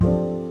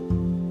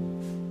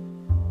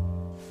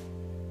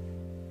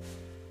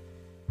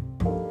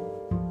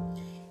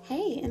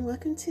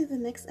welcome to the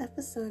next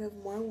episode of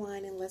More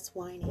Wine and Less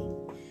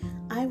Whining.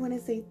 I want to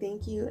say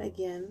thank you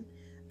again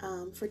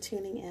for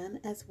tuning in,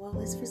 as well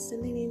as for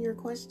sending in your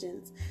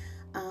questions.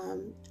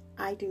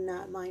 I do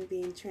not mind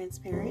being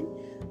transparent.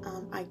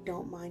 I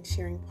don't mind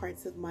sharing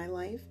parts of my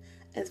life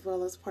as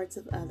well as parts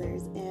of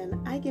others,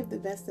 and I give the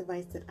best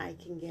advice that I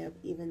can give,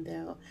 even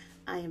though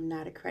I am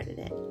not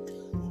accredited.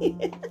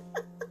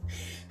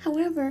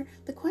 However,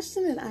 the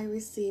question that I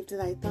received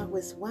that I thought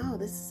was, wow,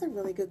 this is a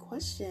really good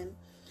question.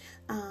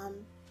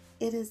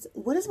 It is,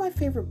 what is my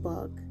favorite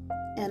book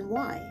and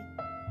why?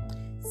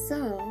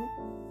 So,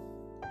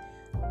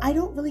 I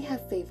don't really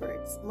have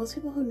favorites. Most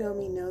people who know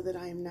me know that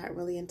I am not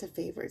really into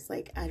favorites.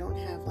 Like, I don't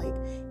have like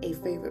a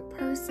favorite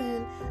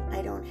person.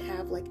 I don't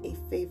have like a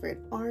favorite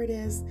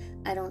artist.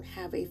 I don't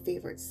have a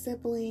favorite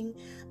sibling.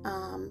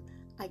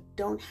 I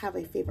don't have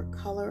a favorite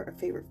color, a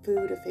favorite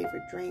food, a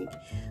favorite drink,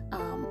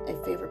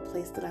 a favorite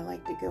place that I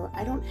like to go.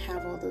 I don't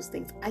have all those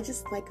things. I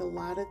just like a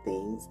lot of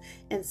things,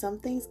 and some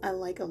things I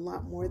like a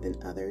lot more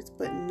than others,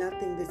 but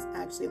nothing that's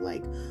actually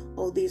like,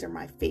 oh, these are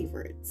my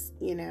favorites,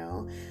 you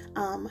know?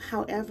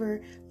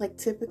 However, like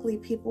typically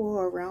people who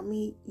are around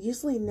me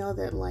usually know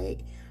that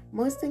like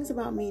most things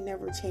about me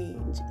never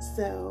change.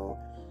 So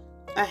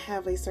I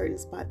have a certain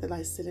spot that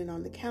I sit in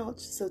on the couch.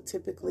 So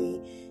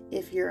typically,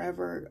 if you're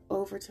ever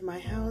over to my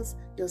house,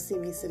 you'll see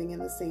me sitting in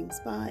the same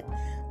spot.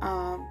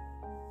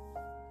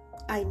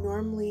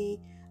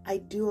 I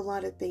do a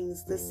lot of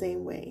things the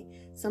same way.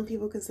 Some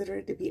people consider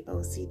it to be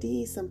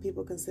OCD. Some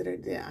people consider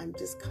that I'm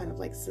just kind of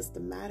like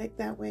systematic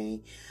that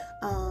way.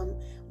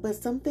 But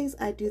some things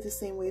I do the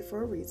same way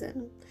for a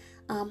reason.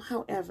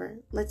 However,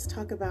 let's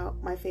talk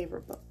about my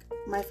favorite book.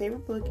 My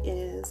favorite book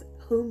is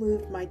Who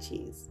Moved My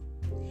Cheese?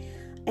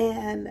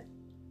 And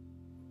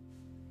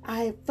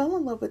I fell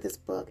in love with this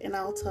book, and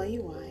I'll tell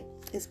you why.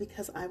 It's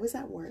because I was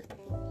at work,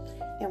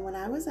 and when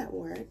I was at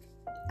work,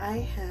 I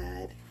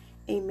had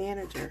a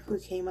manager who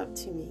came up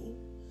to me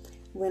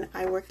when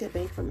I worked at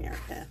Bank of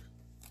America,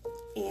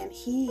 and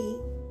he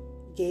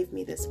gave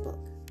me this book.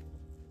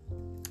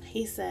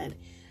 He said,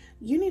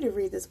 you need to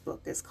read this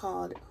book. It's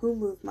called Who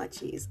Moved My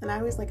Cheese? And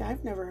I was like,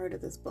 I've never heard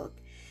of this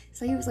book.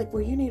 So he was like,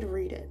 well, you need to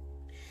read it.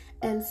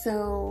 And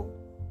so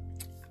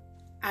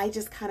I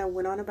just kind of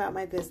went on about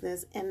my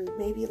business, and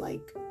maybe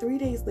like 3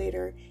 days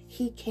later,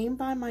 he came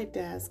by my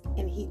desk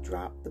and he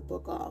dropped the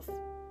book off.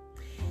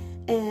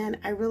 And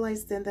I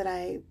realized then that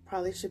I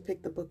probably should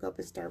pick the book up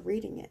and start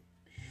reading it.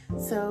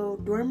 So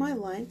during my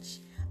lunch,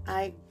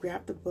 I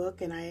grabbed the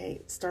book and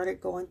I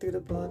started going through the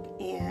book,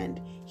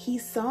 and he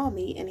saw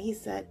me and he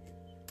said,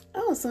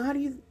 oh, so how do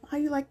you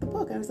like the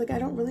book? I was like, I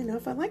don't really know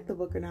if I like the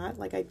book or not.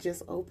 Like, I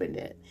just opened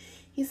it.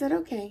 He said,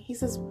 okay. He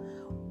says,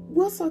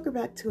 we'll circle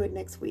back to it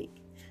next week.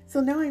 So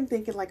now I'm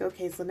thinking like,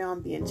 okay, so now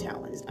I'm being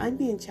challenged. I'm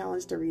being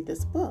challenged to read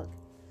this book.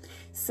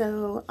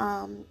 So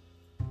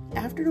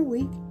after the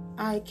week,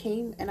 I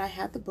came and I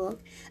had the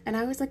book, and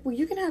I was like, well,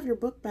 you can have your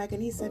book back.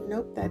 And he said,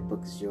 nope, that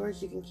book's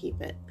yours. You can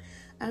keep it.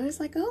 I was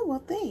like, oh,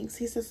 well, thanks.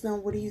 He says, no,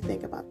 what do you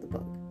think about the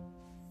book?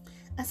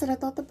 I said, I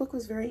thought the book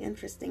was very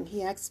interesting.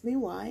 He asked me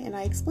why, and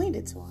I explained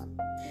it to him.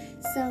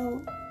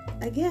 So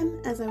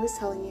again, as I was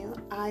telling you,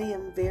 I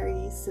am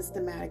very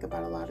systematic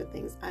about a lot of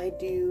things. I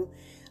do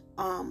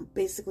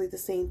basically the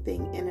same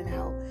thing in and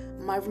out.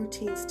 My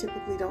routines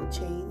typically don't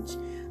change.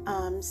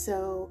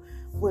 So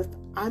if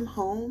I'm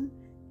home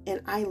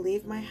and I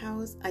leave my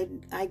house,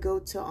 I go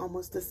to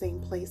almost the same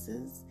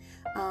places.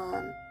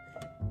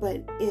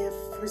 But if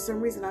for some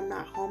reason I'm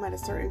not home at a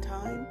certain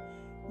time,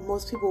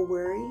 most people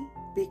worry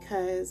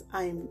because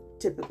I'm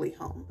typically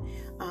home.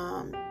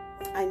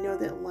 I know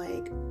that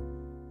like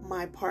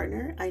my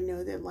partner, I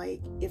know that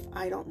like if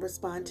I don't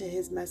respond to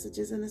his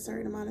messages in a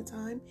certain amount of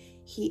time,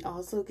 he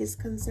also gets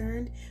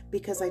concerned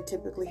because I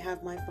typically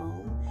have my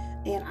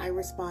phone and I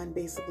respond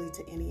basically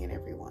to any and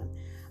everyone.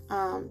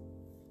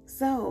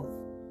 So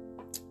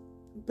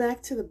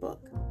back to the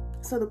book.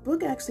 So the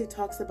book actually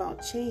talks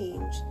about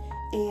change,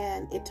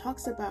 and it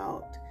talks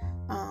about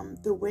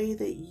the way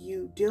that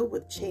you deal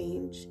with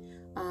change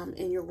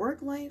in your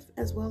work life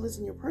as well as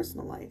in your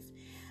personal life.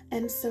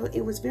 And so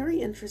it was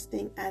very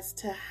interesting as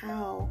to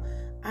how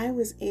I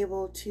was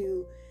able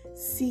to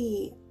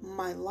see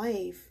my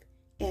life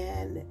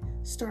and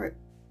start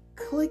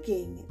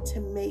clicking to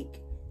make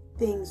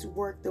things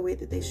work the way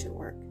that they should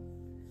work.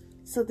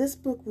 So this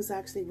book was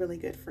actually really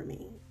good for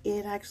me.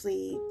 It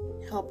actually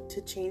helped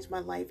to change my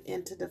life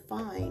and to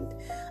define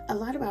a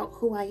lot about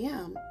who I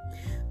am.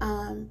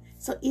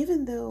 So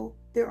even though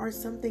there are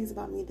some things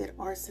about me that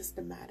are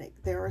systematic,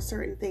 there are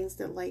certain things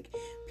that like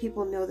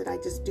people know that I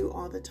just do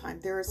all the time.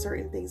 There are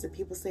certain things that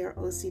people say are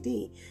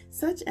OCD,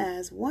 such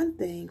as one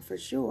thing for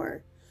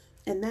sure,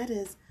 and that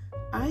is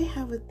I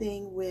have a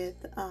thing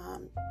with,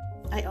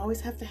 I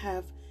always have to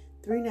have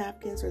 3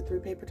 napkins or 3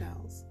 paper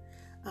towels.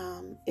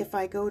 If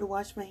I go to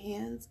wash my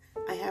hands,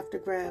 I have to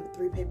grab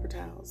 3 paper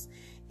towels.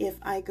 If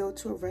I go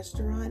to a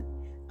restaurant,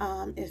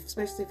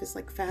 especially if it's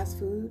like fast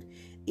food,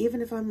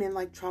 even if I'm in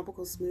like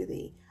tropical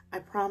smoothie, I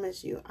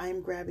promise you,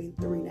 I'm grabbing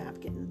 3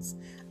 napkins.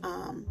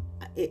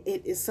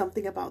 it is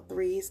something about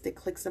threes that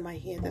clicks in my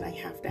head that I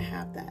have to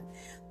have that.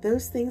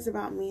 Those things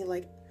about me,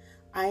 like,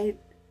 I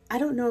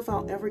don't know if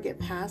I'll ever get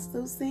past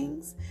those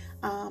things.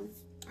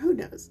 Who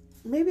knows?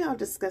 Maybe I'll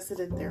discuss it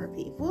in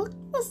therapy. We'll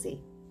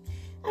see.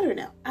 I don't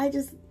know.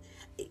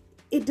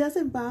 It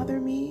doesn't bother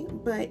me,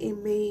 but it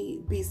may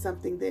be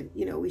something that,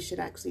 we should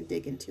actually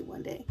dig into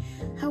one day.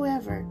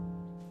 However,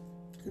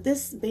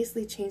 this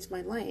basically changed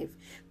my life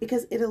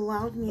because it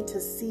allowed me to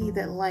see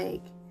that,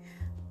 like,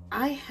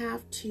 I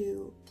have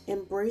to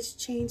embrace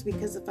change,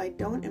 because if I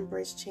don't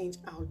embrace change,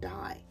 I'll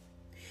die.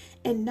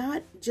 And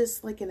not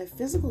just like in a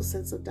physical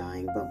sense of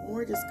dying, but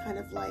more just kind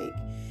of like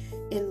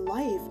in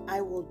life,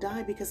 I will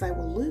die because I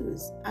will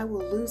lose. I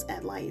will lose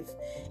at life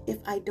if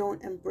I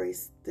don't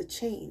embrace the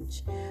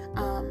change.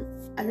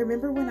 I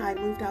remember when I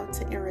moved out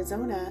to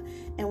Arizona,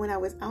 and when I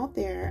was out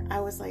there, I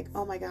was like,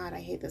 oh my God, I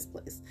hate this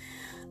place.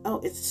 Oh,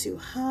 it's too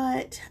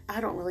hot.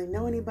 I don't really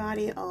know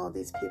anybody. All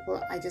these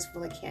people, I just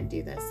really can't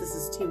do this. This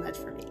is too much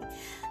for me.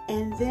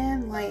 And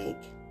then,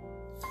 like,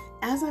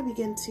 as I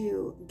began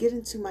to get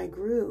into my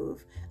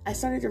groove, I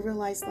started to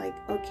realize, like,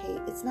 okay,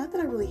 it's not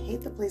that I really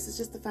hate the place. It's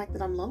just the fact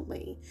that I'm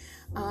lonely.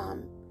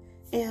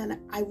 And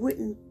I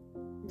wouldn't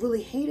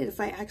really hate it if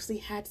I actually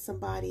had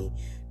somebody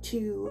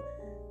to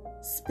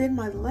spend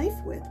my life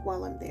with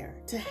while I'm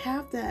there, to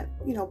have that,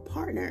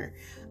 partner,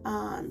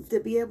 to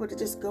be able to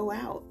just go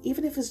out,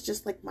 even if it's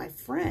just like my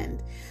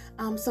friend.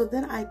 So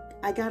then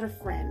I got a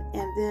friend,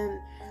 and then,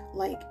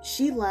 like,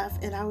 she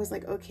left, and I was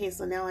like, okay,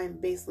 so now I'm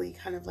basically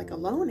kind of like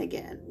alone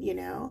again,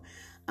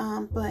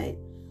 but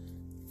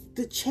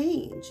the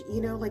change,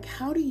 like,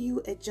 how do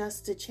you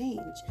adjust to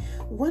change?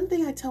 One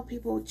thing I tell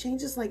people,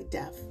 change is like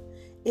death.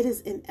 It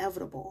is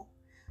inevitable.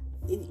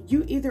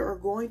 You either are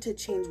going to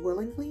change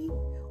willingly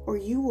or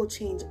you will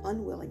change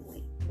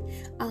unwillingly.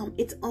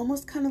 It's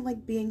almost kind of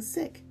like being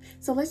sick.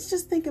 So let's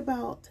just think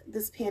about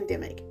this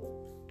pandemic.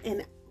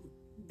 And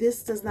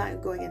this does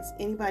not go against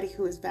anybody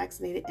who is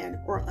vaccinated and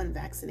or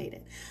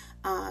unvaccinated.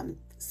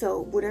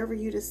 So whatever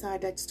you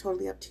decide, that's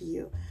totally up to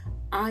you.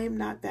 I am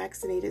not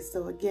vaccinated,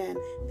 so again,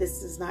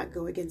 this does not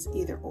go against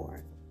either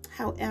or.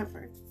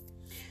 However,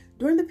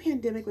 during the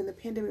pandemic, when the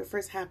pandemic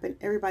first happened,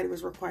 everybody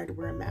was required to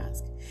wear a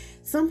mask.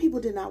 Some people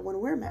did not want to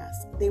wear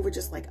masks. They were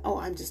just like, oh,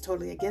 I'm just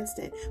totally against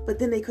it. But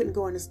then they couldn't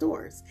go into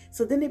stores.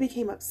 So then they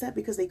became upset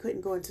because they couldn't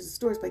go into the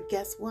stores. But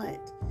guess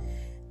what?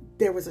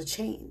 There was a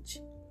change.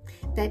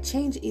 That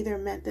change either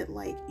meant that,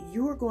 like,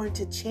 you are going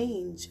to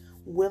change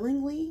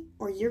willingly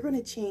or you're going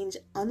to change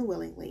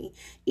unwillingly.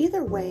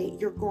 Either way,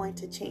 you're going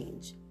to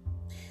change.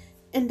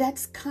 And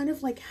that's kind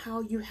of like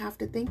how you have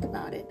to think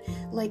about it.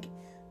 Like,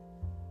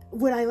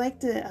 what I like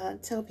to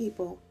tell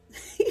people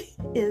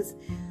is,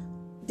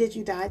 did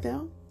you die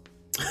though?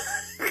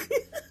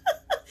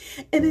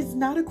 And it's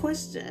not a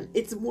question.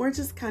 It's more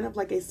just kind of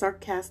like a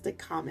sarcastic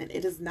comment.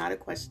 It is not a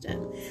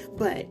question.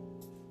 But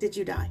did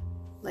you die?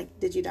 Like,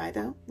 did you die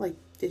though? Like,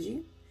 did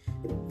you?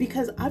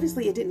 Because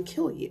obviously it didn't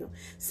kill you.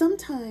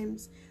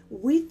 Sometimes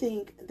we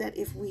think that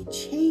if we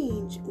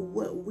change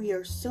what we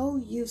are so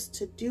used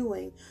to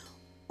doing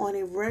on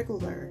a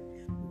regular,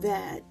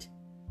 that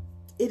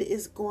it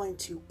is going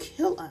to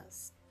kill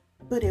us,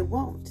 but it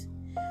won't.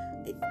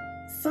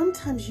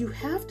 Sometimes you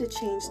have to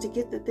change to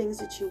get the things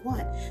that you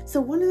want.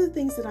 So one of the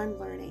things that I'm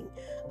learning,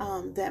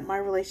 that my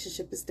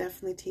relationship is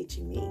definitely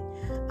teaching me,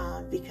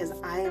 because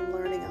I am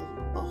learning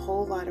a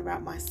whole lot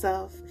about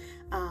myself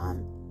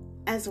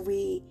as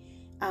we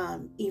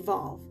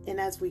evolve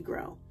and as we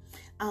grow.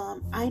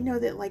 I know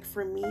that, like,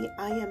 for me,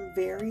 I am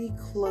very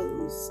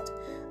closed.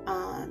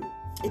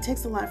 It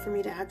takes a lot for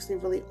me to actually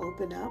really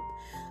open up.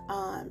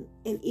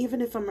 And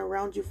even if I'm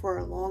around you for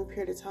a long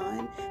period of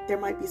time, there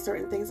might be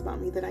certain things about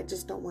me that I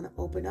just don't want to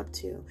open up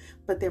to.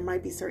 But there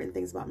might be certain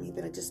things about me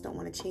that I just don't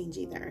want to change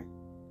either.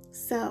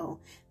 So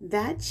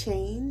that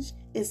change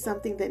is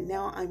something that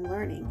now I'm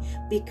learning,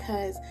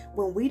 because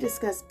when we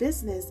discuss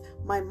business,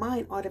 my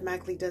mind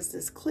automatically does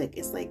this click.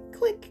 It's like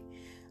click.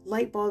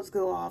 Light bulbs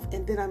go off,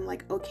 and then I'm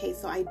like, okay,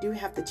 so I do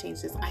have to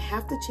change this. I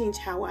have to change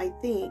how I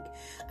think.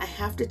 I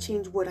have to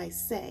change what I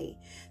say.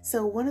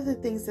 So one of the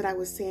things that I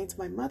was saying to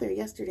my mother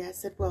yesterday, I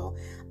said, well,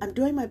 I'm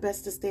doing my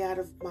best to stay out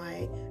of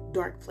my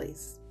dark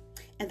place.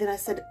 And then I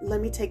said,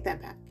 let me take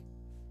that back.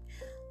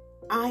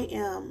 I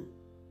am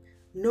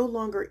no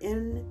longer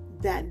in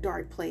that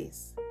dark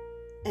place,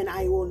 and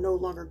I will no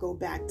longer go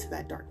back to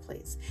that dark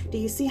place. Do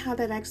you see how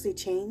that actually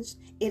changed?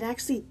 It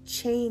actually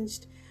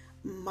changed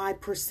my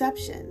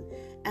perception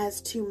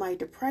as to my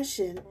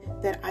depression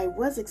that I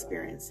was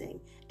experiencing.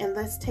 And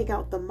let's take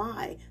out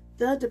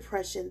the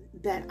depression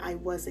that I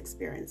was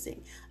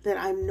experiencing, that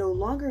I'm no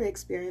longer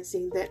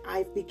experiencing, that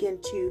I've begun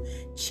to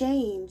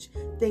change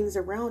things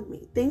around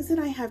me. Things that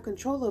I have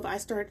control of, I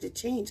started to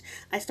change.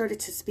 I started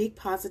to speak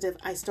positive.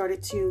 I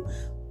started to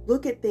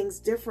look at things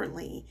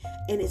differently,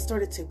 and it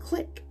started to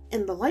click,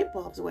 and the light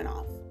bulbs went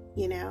off,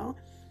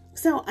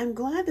 So I'm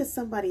glad that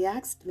somebody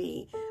asked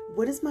me,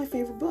 what is my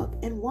favorite book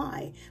and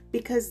why?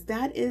 Because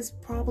that is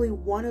probably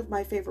one of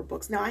my favorite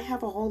books. Now, I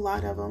have a whole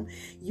lot of them.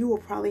 You will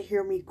probably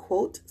hear me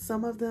quote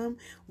some of them.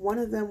 One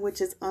of them,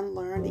 which is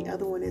Unlearn. The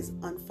other one is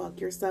Unfuck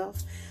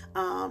Yourself.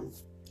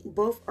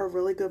 Both are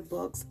really good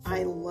books.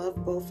 I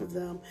love both of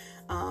them.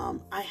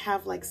 I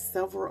have like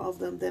several of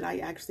them that I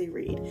actually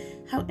read.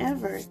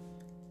 However,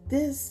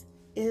 this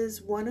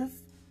is one of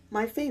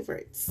my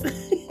favorites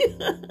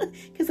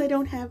because I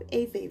don't have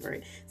a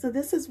favorite. So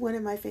this is one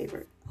of my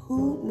favorite.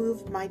 Who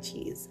Moved My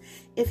Cheese?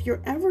 If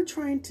you're ever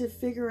trying to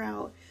figure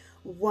out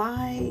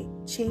why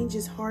change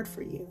is hard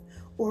for you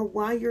or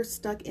why you're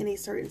stuck in a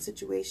certain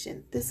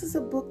situation, this is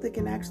a book that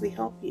can actually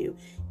help you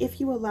if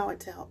you allow it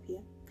to help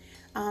you.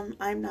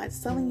 I'm not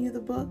selling you the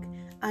book.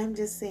 I'm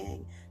just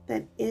saying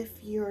that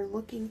if you're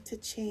looking to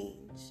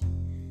change,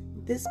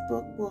 this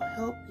book will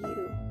help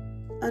you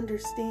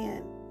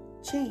understand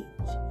change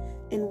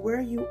and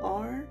where you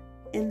are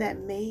in that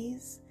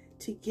maze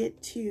to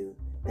get to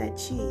that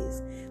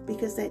cheese,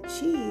 because that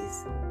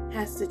cheese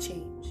has to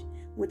change,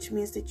 which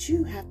means that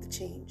you have to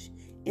change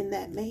in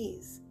that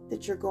maze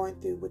that you're going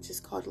through, which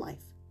is called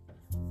life.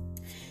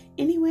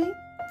 Anyway,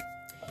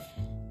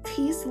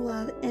 peace,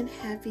 love, and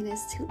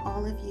happiness to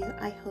all of you.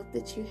 I hope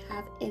that you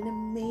have an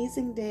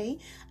amazing day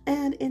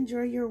and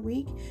enjoy your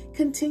week.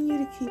 Continue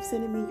to keep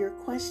sending me your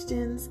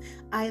questions.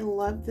 I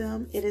love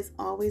them. It is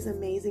always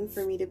amazing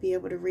for me to be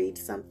able to read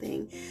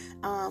something.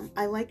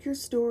 I like your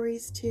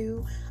stories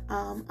too.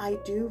 I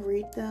do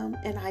read them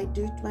and I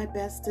do my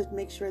best to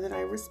make sure that I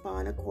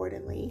respond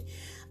accordingly.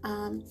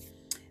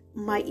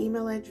 My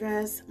email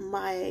address,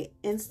 my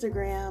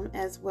Instagram,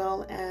 as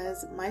well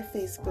as my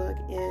Facebook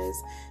is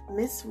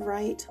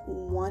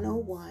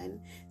MissWright101.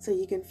 So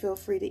you can feel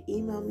free to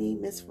email me,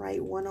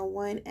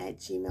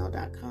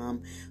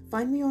 MissWright101@gmail.com.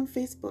 Find me on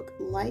Facebook,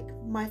 like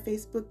my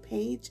Facebook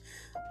page.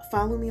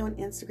 Follow me on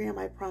Instagram.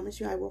 I promise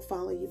you I will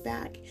follow you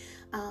back.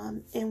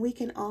 And we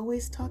can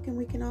always talk and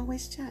we can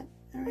always chat.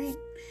 All right.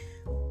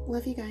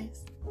 Love you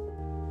guys.